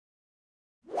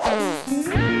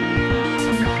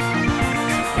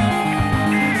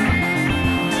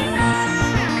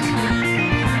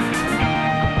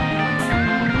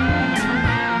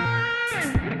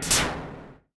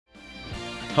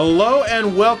Hello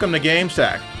and welcome to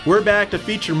GameSack. We're back to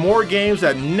feature more games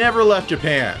that never left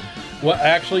Japan. Well,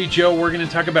 actually, Joe, we're going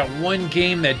to talk about one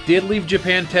game that did leave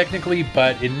Japan technically,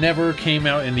 but it never came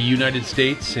out in the United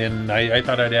States, and I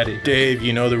thought I'd add it. Dave,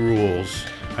 you know the rules.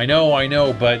 I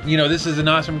know, but, this is an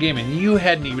awesome game, and you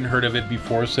hadn't even heard of it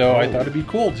before, so I thought it'd be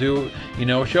cool to,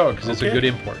 show it, because it's a good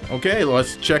import. Okay,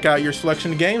 let's check out your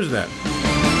selection of games then.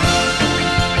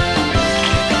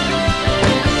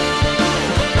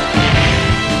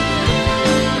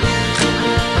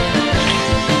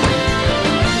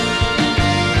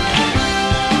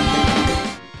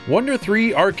 Wonder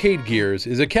 3 Arcade Gears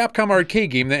is a Capcom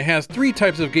arcade game that has 3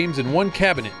 types of games in one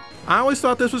cabinet. I always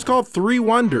thought this was called Three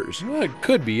Wonders. Well, it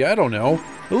could be, I don't know.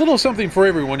 A little something for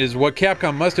everyone is what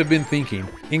Capcom must have been thinking.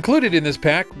 Included in this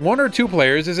pack, 1 or 2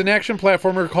 players, is an action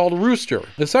platformer called Rooster,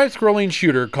 a side-scrolling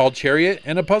shooter called Chariot,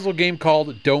 and a puzzle game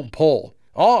called Don't Pull.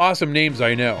 All awesome names,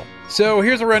 I know. So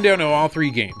here's a rundown of all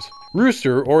 3 games.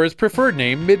 Rooster, or his preferred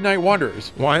name, Midnight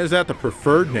Wanderers. Why is that the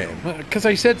preferred name? Because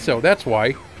I said so, that's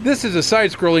why. This is a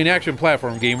side-scrolling action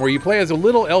platform game where you play as a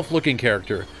little elf-looking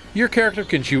character. Your character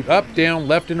can shoot up, down,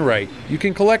 left, and right. You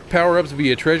can collect power-ups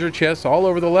via treasure chests all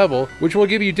over the level, which will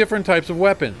give you different types of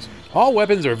weapons. All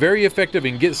weapons are very effective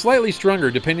and get slightly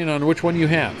stronger depending on which one you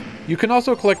have. You can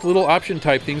also collect little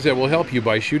option-type things that will help you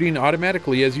by shooting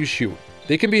automatically as you shoot.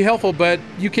 They can be helpful, but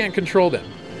you can't control them.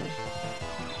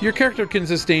 Your character can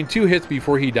sustain 2 hits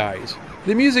before he dies.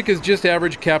 The music is just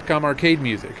average Capcom arcade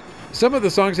music. Some of the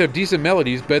songs have decent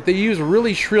melodies, but they use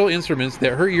really shrill instruments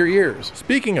that hurt your ears.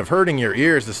 Speaking of hurting your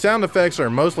ears, the sound effects are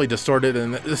mostly distorted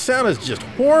and the sound is just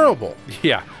horrible.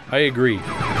 Yeah, I agree.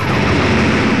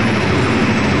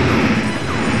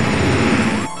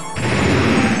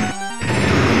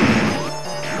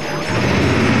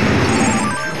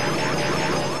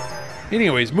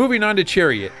 Anyways, moving on to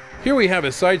Chariot. Here we have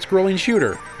a side-scrolling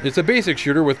shooter. It's a basic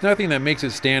shooter with nothing that makes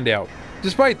it stand out.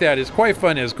 Despite that, it's quite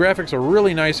fun as graphics are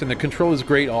really nice and the control is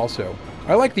great also.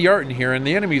 I like the art in here and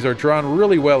the enemies are drawn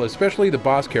really well, especially the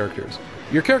boss characters.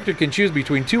 Your character can choose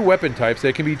between 2 weapon types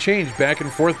that can be changed back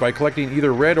and forth by collecting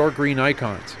either red or green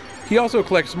icons. He also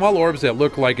collects small orbs that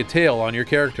look like a tail on your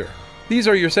character. These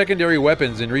are your secondary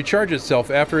weapons and recharge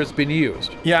itself after it's been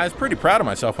used. Yeah, I was pretty proud of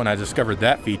myself when I discovered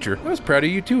that feature. I was proud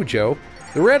of you too, Joe.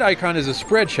 The red icon is a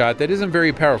spread shot that isn't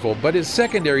very powerful, but its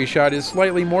secondary shot is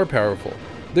slightly more powerful.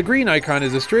 The green icon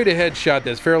is a straight ahead shot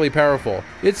that's fairly powerful.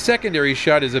 Its secondary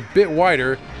shot is a bit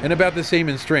wider and about the same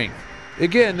in strength.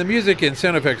 Again, the music and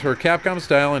sound effects are Capcom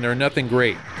style and are nothing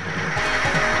great.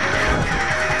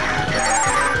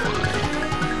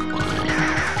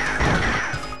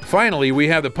 Finally, we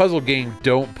have the puzzle game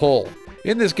Don't Pull.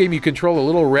 In this game you control a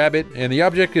little rabbit, and the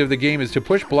objective of the game is to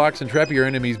push blocks and trap your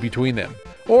enemies between them.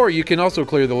 Or you can also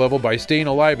clear the level by staying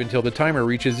alive until the timer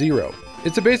reaches 0.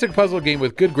 It's a basic puzzle game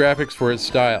with good graphics for its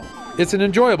style. It's an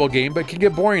enjoyable game, but can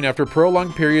get boring after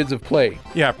prolonged periods of play.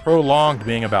 Yeah, prolonged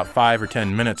being about 5 or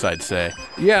 10 minutes, I'd say.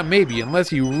 Yeah, maybe,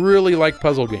 unless you really like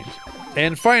puzzle games.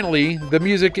 And finally, the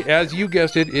music, as you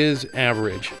guessed it, is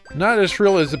average. Not as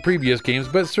shrill as the previous games,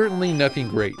 but certainly nothing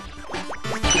great.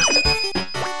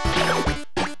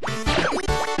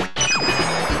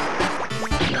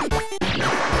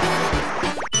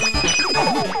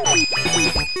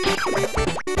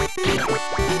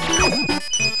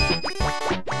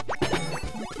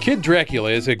 Kid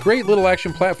Dracula is a great little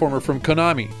action platformer from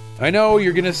Konami. I know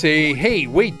you're gonna say, hey,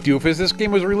 wait doofus, this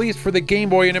game was released for the Game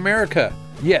Boy in America.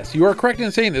 Yes, you are correct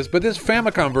in saying this, but this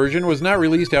Famicom version was not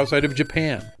released outside of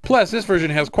Japan. Plus, this version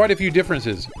has quite a few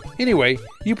differences. Anyway,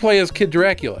 you play as Kid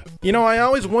Dracula. You know, I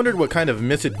always wondered what kind of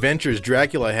misadventures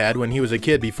Dracula had when he was a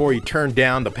kid before he turned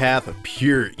down the path of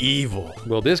pure evil.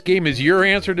 Well, this game is your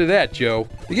answer to that, Joe.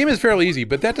 The game is fairly easy,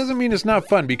 but that doesn't mean it's not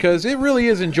fun, because it really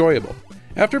is enjoyable.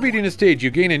 After beating a stage, you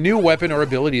gain a new weapon or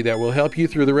ability that will help you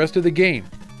through the rest of the game.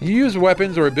 You use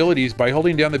weapons or abilities by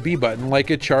holding down the B button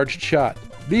like a charged shot.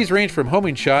 These range from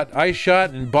homing shot, ice shot,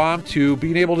 and bomb to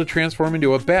being able to transform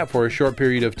into a bat for a short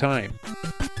period of time.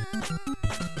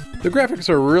 The graphics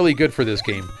are really good for this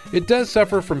game. It does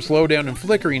suffer from slowdown and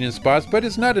flickering in spots, but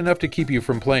it's not enough to keep you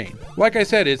from playing. Like I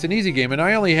said, it's an easy game and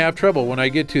I only have trouble when I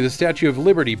get to the Statue of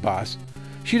Liberty boss.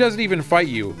 She doesn't even fight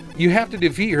you. You have to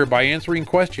defeat her by answering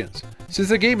questions. Since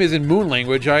the game is in Moon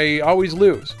language, I always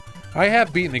lose. I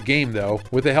have beaten the game though,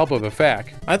 with the help of a FAQ.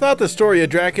 I thought the story of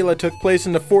Dracula took place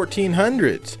in the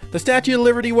 1400s. The Statue of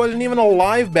Liberty wasn't even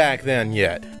alive back then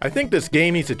yet. I think this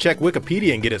game needs to check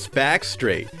Wikipedia and get its facts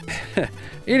straight.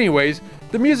 Anyways,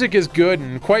 The music is good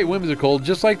and quite whimsical,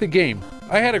 just like the game.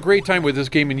 I had a great time with this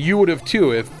game, and you would have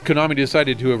too if Konami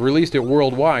decided to have released it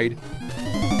worldwide.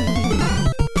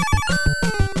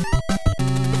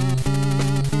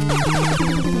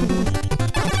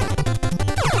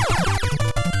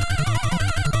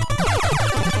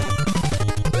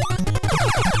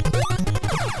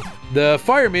 The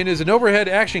Fireman is an overhead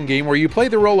action game where you play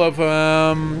the role of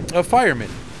a fireman.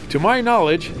 To my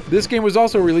knowledge, this game was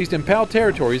also released in PAL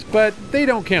territories, but they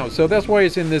don't count, so that's why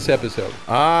it's in this episode.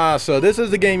 Ah, so this is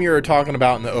the game you were talking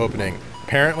about in the opening.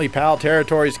 Apparently PAL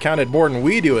territories counted more than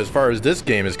we do as far as this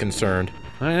game is concerned.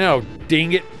 I know,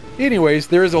 dang it. Anyways,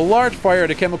 there is a large fire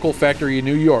at a chemical factory in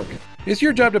New York. It's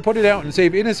your job to put it out and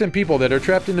save innocent people that are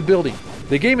trapped in the building.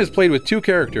 The game is played with 2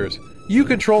 characters. You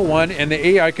control one and the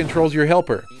AI controls your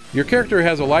helper. Your character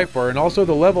has a life bar and also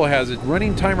the level has a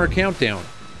running timer countdown.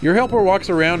 Your helper walks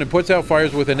around and puts out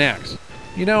fires with an axe.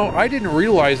 You know, I didn't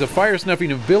realize the fire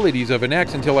snuffing abilities of an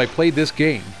axe until I played this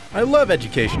game. I love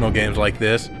educational games like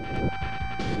this.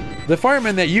 The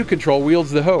fireman that you control wields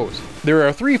the hose. There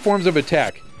are 3 forms of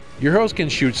attack. Your hose can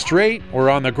shoot straight or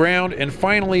on the ground, and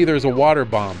finally there's a water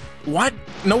bomb. What?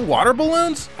 No water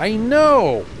balloons? I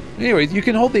know! Anyways, you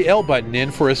can hold the L button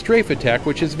in for a strafe attack,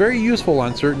 which is very useful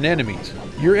on certain enemies.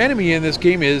 Your enemy in this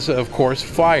game is, of course,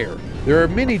 fire. There are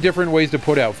many different ways to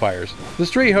put out fires. The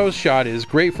straight hose shot is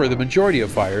great for the majority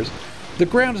of fires. The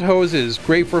ground hose is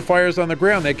great for fires on the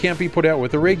ground that can't be put out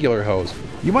with a regular hose.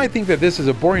 You might think that this is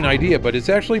a boring idea, but it's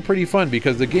actually pretty fun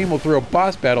because the game will throw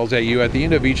boss battles at you at the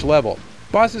end of each level.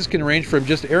 Bosses can range from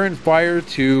just errant fire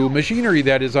to machinery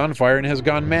that is on fire and has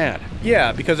gone mad.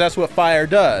 Yeah, because that's what fire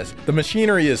does. The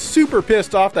machinery is super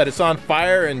pissed off that it's on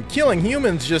fire, and killing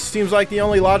humans just seems like the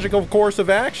only logical course of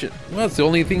action. Well, it's the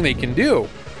only thing they can do.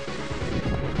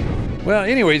 Well,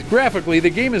 anyways, graphically, the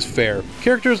game is fair.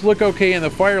 Characters look okay and the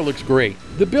fire looks great.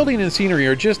 The building and scenery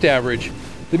are just average.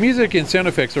 The music and sound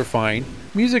effects are fine.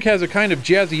 Music has a kind of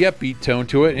jazzy upbeat tone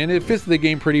to it, and it fits the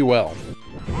game pretty well.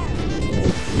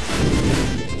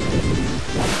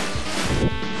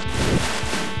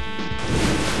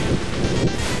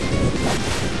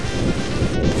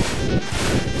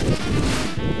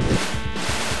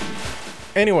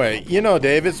 Anyway, you know,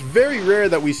 Dave, it's very rare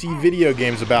that we see video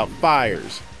games about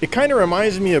fires. It kind of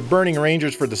reminds me of Burning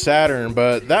Rangers for the Saturn,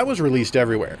 but that was released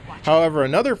everywhere. However,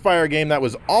 another fire game that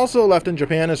was also left in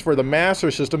Japan is for the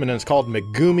Master System, and it's called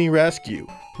Megumi Rescue.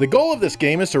 The goal of this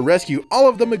game is to rescue all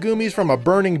of the Megumis from a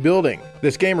burning building.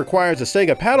 This game requires a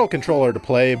Sega paddle controller to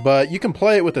play, but you can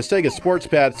play it with a Sega sports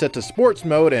pad set to sports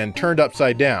mode and turned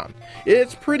upside down.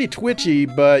 It's pretty twitchy,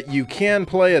 but you can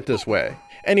play it this way.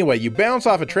 Anyway, you bounce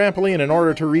off a trampoline in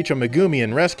order to reach a Megumi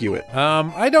and rescue it.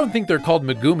 I don't think they're called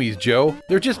Megumis, Joe.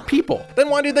 They're just people. Then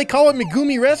why did they call it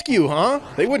Megumi Rescue, huh?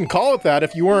 They wouldn't call it that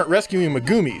if you weren't rescuing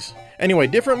Megumis. Anyway,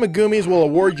 different Megumis will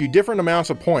award you different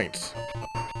amounts of points.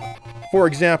 For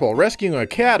example, rescuing a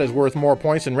cat is worth more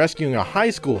points than rescuing a high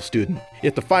school student.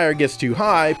 If the fire gets too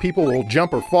high, people will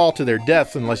jump or fall to their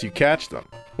deaths unless you catch them.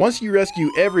 Once you rescue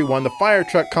everyone, the fire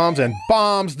truck comes and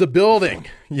bombs the building.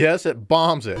 Yes, it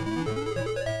bombs it.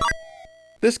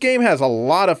 This game has a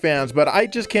lot of fans, but I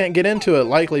just can't get into it,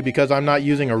 likely because I'm not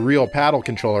using a real paddle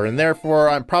controller, and therefore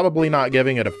I'm probably not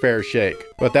giving it a fair shake.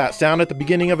 But that sound at the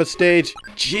beginning of a stage,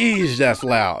 jeez, that's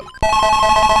loud.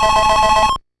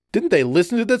 Didn't they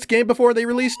listen to this game before they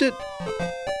released it?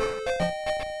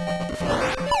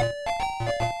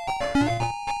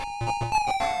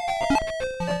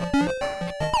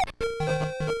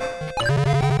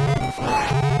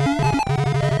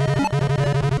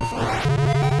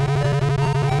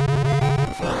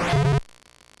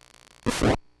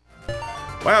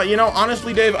 Wow, you know,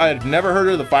 honestly, Dave, I'd never heard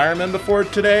of the Fireman before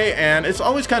today, and it's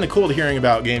always kind of cool to hearing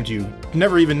about games you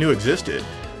never even knew existed.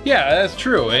 Yeah, that's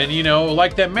true. And you know,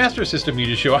 like that Master System you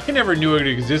just showed, I never knew it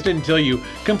existed until you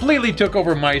completely took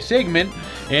over my segment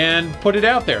and put it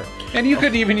out there. And you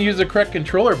couldn't even use the correct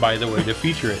controller, by the way, to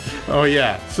feature it. Oh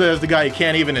yeah, says the guy who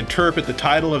can't even interpret the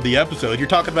title of the episode. You're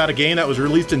talking about a game that was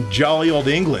released in jolly old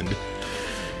England.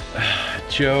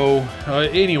 Joe,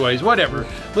 anyways, whatever.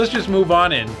 Let's just move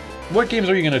on in. What games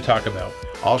are you going to talk about?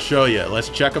 I'll show you. Let's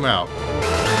check them out.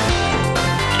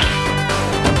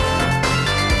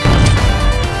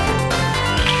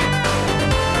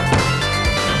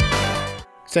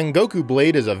 Sengoku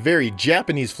Blade is a very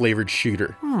Japanese-flavored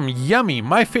shooter. Yummy.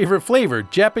 My favorite flavor,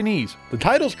 Japanese. The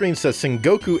title screen says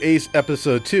Sengoku Ace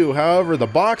Episode 2, however the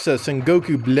box says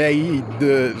Sengoku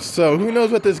Blade, so who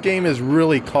knows what this game is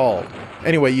really called.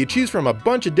 Anyway, you choose from a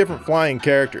bunch of different flying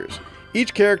characters.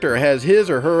 Each character has his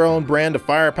or her own brand of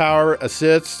firepower,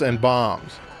 assists, and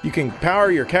bombs. You can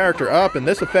power your character up, and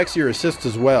this affects your assists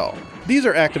as well. These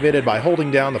are activated by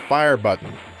holding down the fire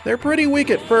button. They're pretty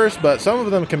weak at first, but some of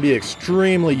them can be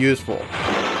extremely useful.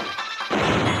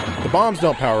 The bombs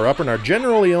don't power up and are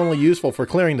generally only useful for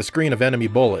clearing the screen of enemy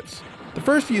bullets. The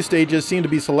first few stages seem to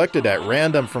be selected at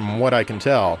random from what I can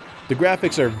tell. The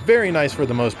graphics are very nice for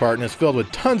the most part and is filled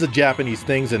with tons of Japanese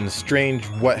things and strange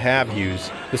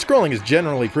what-have-yous. The scrolling is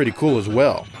generally pretty cool as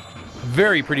well.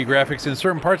 Very pretty graphics in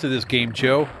certain parts of this game,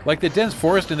 Joe. Like the dense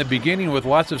forest in the beginning with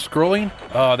lots of scrolling.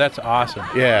 Oh, that's awesome.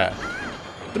 Yeah.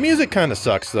 The music kinda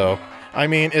sucks though. I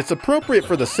mean, it's appropriate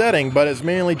for the setting, but it's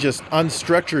mainly just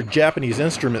unstructured Japanese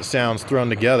instrument sounds thrown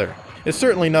together. It's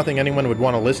certainly nothing anyone would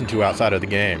want to listen to outside of the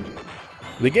game.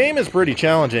 The game is pretty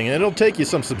challenging, and it'll take you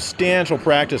some substantial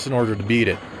practice in order to beat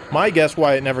it. My guess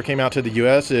why it never came out to the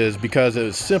US is because it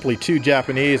was simply too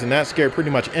Japanese, and that scared pretty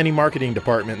much any marketing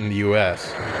department in the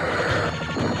US.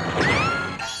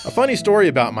 A funny story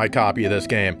about my copy of this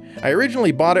game. I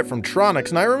originally bought it from Tronix,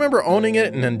 and I remember owning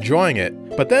it and enjoying it.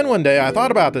 But then one day I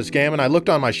thought about this game and I looked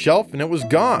on my shelf and it was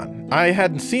gone. I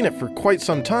hadn't seen it for quite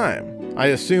some time. I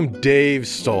assumed Dave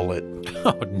stole it.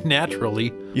 Oh,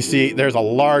 naturally. You see, there's a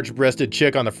large-breasted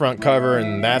chick on the front cover,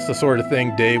 and that's the sort of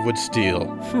thing Dave would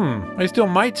steal. I still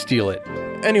might steal it.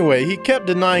 Anyway, he kept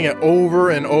denying it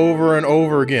over and over and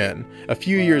over again. A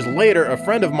few years later, a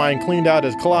friend of mine cleaned out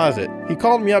his closet. He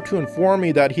called me up to inform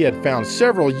me that he had found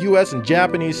several US and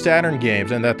Japanese Saturn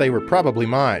games and that they were probably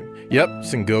mine. Yep,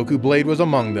 Sengoku Blade was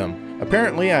among them.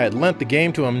 Apparently, I had lent the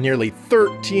game to him nearly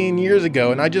 13 years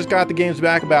ago, and I just got the games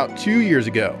back about 2 years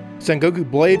ago. Sengoku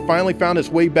Blade finally found its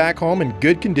way back home in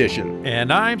good condition.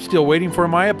 And I'm still waiting for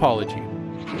my apology.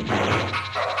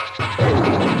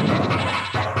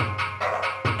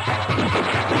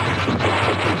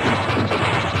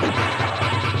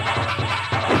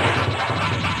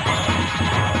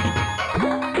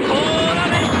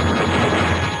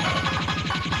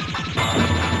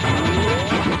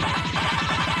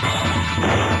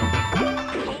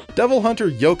 Devil Hunter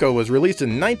Yoko was released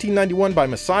in 1991 by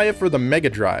Messiah for the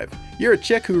Mega Drive. You're a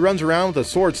chick who runs around with a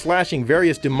sword slashing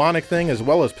various demonic things as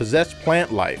well as possessed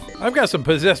plant life. I've got some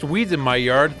possessed weeds in my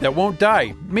yard that won't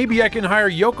die. Maybe I can hire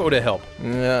Yoko to help.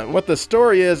 What the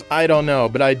story is, I don't know,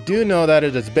 but I do know that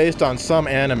it is based on some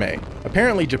anime.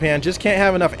 Apparently Japan just can't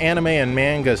have enough anime and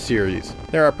manga series.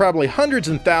 There are probably hundreds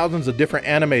and thousands of different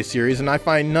anime series and I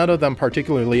find none of them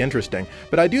particularly interesting,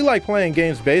 but I do like playing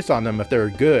games based on them if they're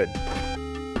good.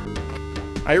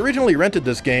 I originally rented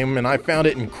this game and I found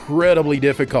it incredibly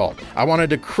difficult. I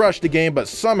wanted to crush the game, but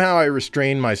somehow I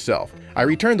restrained myself. I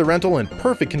returned the rental in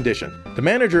perfect condition. The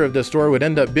manager of this store would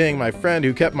end up being my friend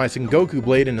who kept my Sengoku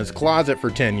Blade in his closet for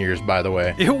 10 years, by the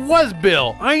way. It was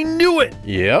Bill! I knew it!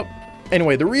 Yep.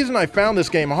 Anyway, the reason I found this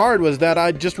game hard was that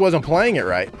I just wasn't playing it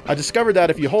right. I discovered that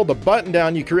if you hold the button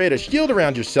down, you create a shield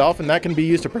around yourself, and that can be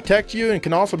used to protect you and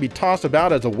can also be tossed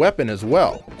about as a weapon as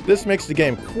well. This makes the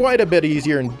game quite a bit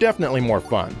easier and definitely more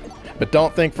fun. But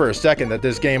don't think for a second that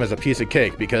this game is a piece of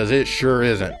cake, because it sure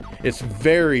isn't. It's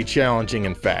very challenging,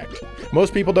 in fact.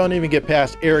 Most people don't even get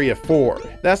past Area 4.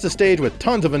 That's the stage with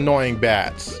tons of annoying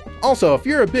bats. Also, if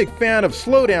you're a big fan of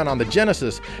Slowdown on the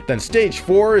Genesis, then Stage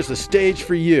 4 is the stage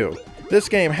for you. This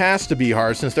game has to be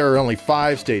hard since there are only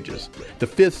 5 stages. The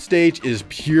 5th stage is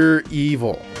pure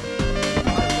evil.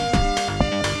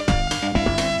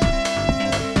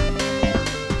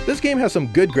 This game has some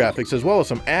good graphics as well as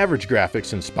some average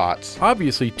graphics in spots.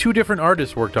 Obviously, 2 different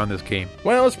artists worked on this game.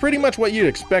 Well, it's pretty much what you'd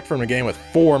expect from a game with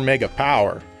 4 mega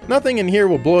power. Nothing in here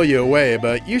will blow you away,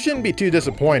 but you shouldn't be too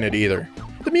disappointed either.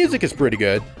 The music is pretty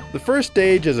good. The first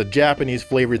stage is a Japanese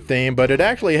flavored theme, but it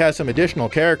actually has some additional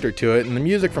character to it, and the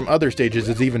music from other stages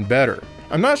is even better.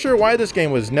 I'm not sure why this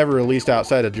game was never released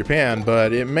outside of Japan,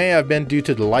 but it may have been due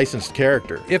to the licensed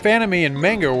character. If anime and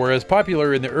manga were as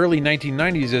popular in the early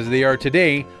 1990s as they are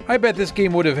today, I bet this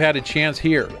game would have had a chance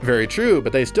here. Very true,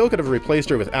 but they still could have replaced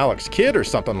her with Alex Kidd or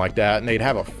something like that, and they'd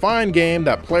have a fine game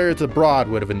that players abroad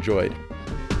would have enjoyed.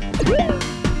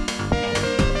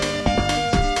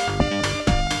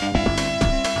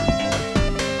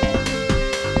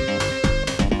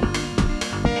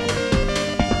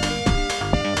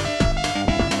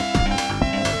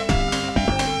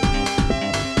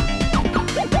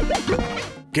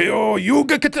 KO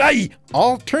Yuga Katai!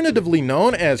 Alternatively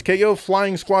known as KO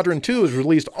Flying Squadron 2 is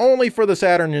released only for the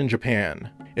Saturn in Japan.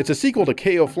 It's a sequel to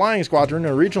KO Flying Squadron,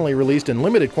 originally released in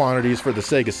limited quantities for the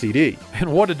Sega CD.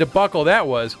 And what a debacle that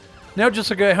was. Now just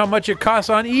look at how much it costs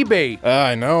on eBay.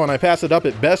 I know, and I passed it up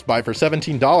at Best Buy for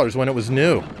 $17 when it was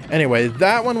new. Anyway,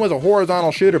 that one was a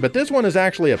horizontal shooter, but this one is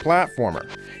actually a platformer.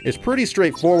 It's pretty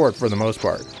straightforward for the most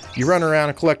part. You run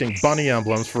around collecting bunny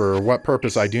emblems for what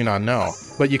purpose I do not know,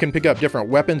 but you can pick up different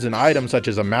weapons and items such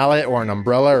as a mallet or an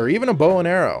umbrella or even a bow and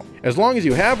arrow. As long as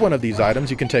you have one of these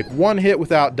items, you can take one hit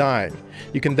without dying.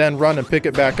 You can then run and pick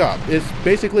it back up. It's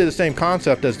basically the same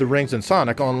concept as the rings in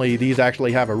Sonic, only these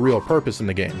actually have a real purpose in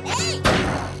the game.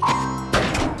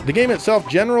 The game itself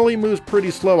generally moves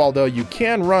pretty slow, although you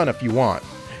can run if you want.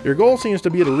 Your goal seems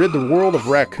to be to rid the world of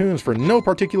raccoons for no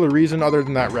particular reason other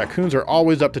than that raccoons are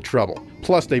always up to trouble.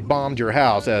 Plus they bombed your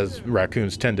house, as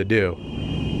raccoons tend to do.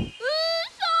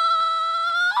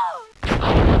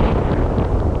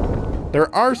 There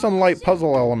are some light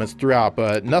puzzle elements throughout,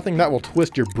 but nothing that will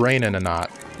twist your brain in a knot.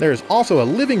 There's also a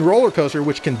living roller coaster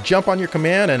which can jump on your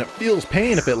command, and it feels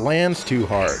pain if it lands too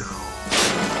hard.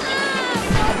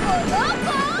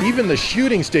 Even the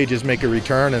shooting stages make a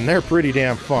return, and they're pretty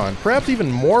damn fun. Perhaps even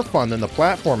more fun than the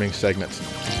platforming segments.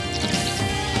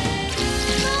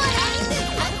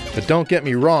 But don't get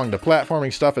me wrong, the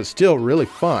platforming stuff is still really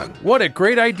fun. What a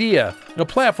great idea! A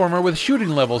platformer with shooting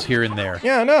levels here and there.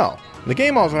 Yeah, I know. The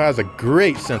game also has a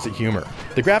great sense of humor.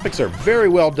 The graphics are very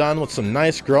well done with some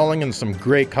nice scrolling and some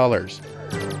great colors.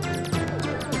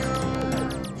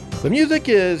 The music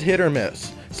is hit or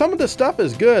miss. Some of the stuff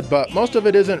is good, but most of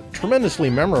it isn't tremendously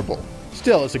memorable.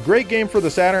 Still, it's a great game for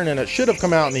the Saturn, and it should have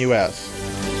come out in the US.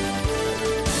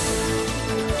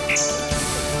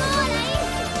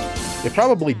 It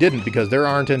probably didn't because there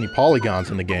aren't any polygons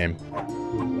in the game.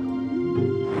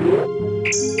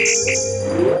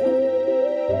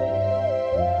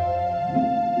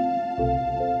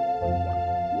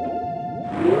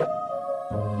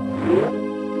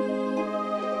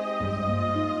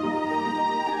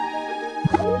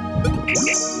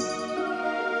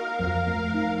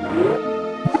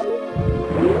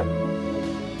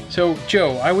 So,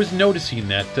 Joe, I was noticing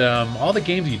that all the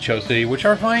games you chose today, which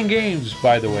are fine games,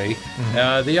 by the way,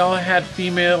 they all had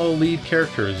female lead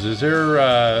characters. Is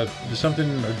there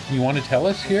something you want to tell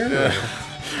us here?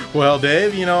 Well,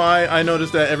 Dave, you know, I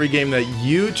noticed that every game that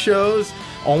you chose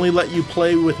only let you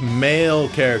play with male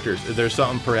characters. Is there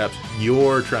something perhaps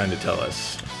you're trying to tell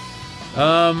us?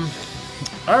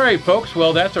 All right, folks.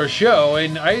 Well, that's our show,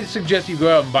 and I suggest you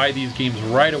go out and buy these games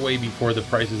right away before the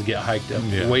prices get hiked up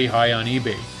way high on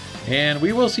eBay. And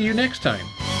we will see you next time.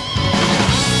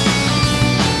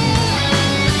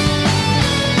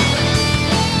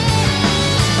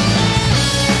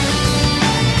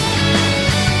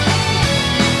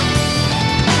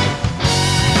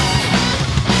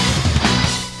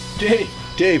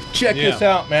 Dave, check this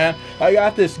out, man. I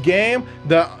got this game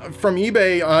from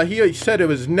eBay. He said it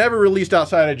was never released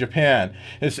outside of Japan.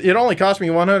 It only cost me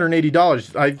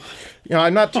 $180.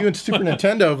 I'm not too into Super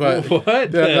Nintendo, but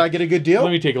what? Did I get a good deal?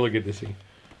 Let me take a look at this thing.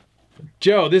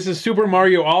 Joe, this is Super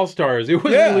Mario All-Stars. It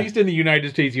was released in the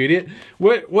United States, you idiot.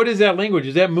 What is that language?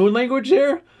 Is that Moon language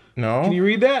there? No. Can you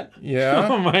read that? Yeah.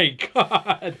 Oh my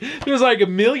God. There's like a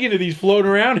million of these floating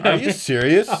around. Are you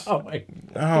serious? Oh my.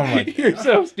 Oh my. You're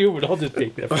so stupid. I'll just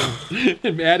take that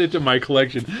and add it to my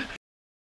collection.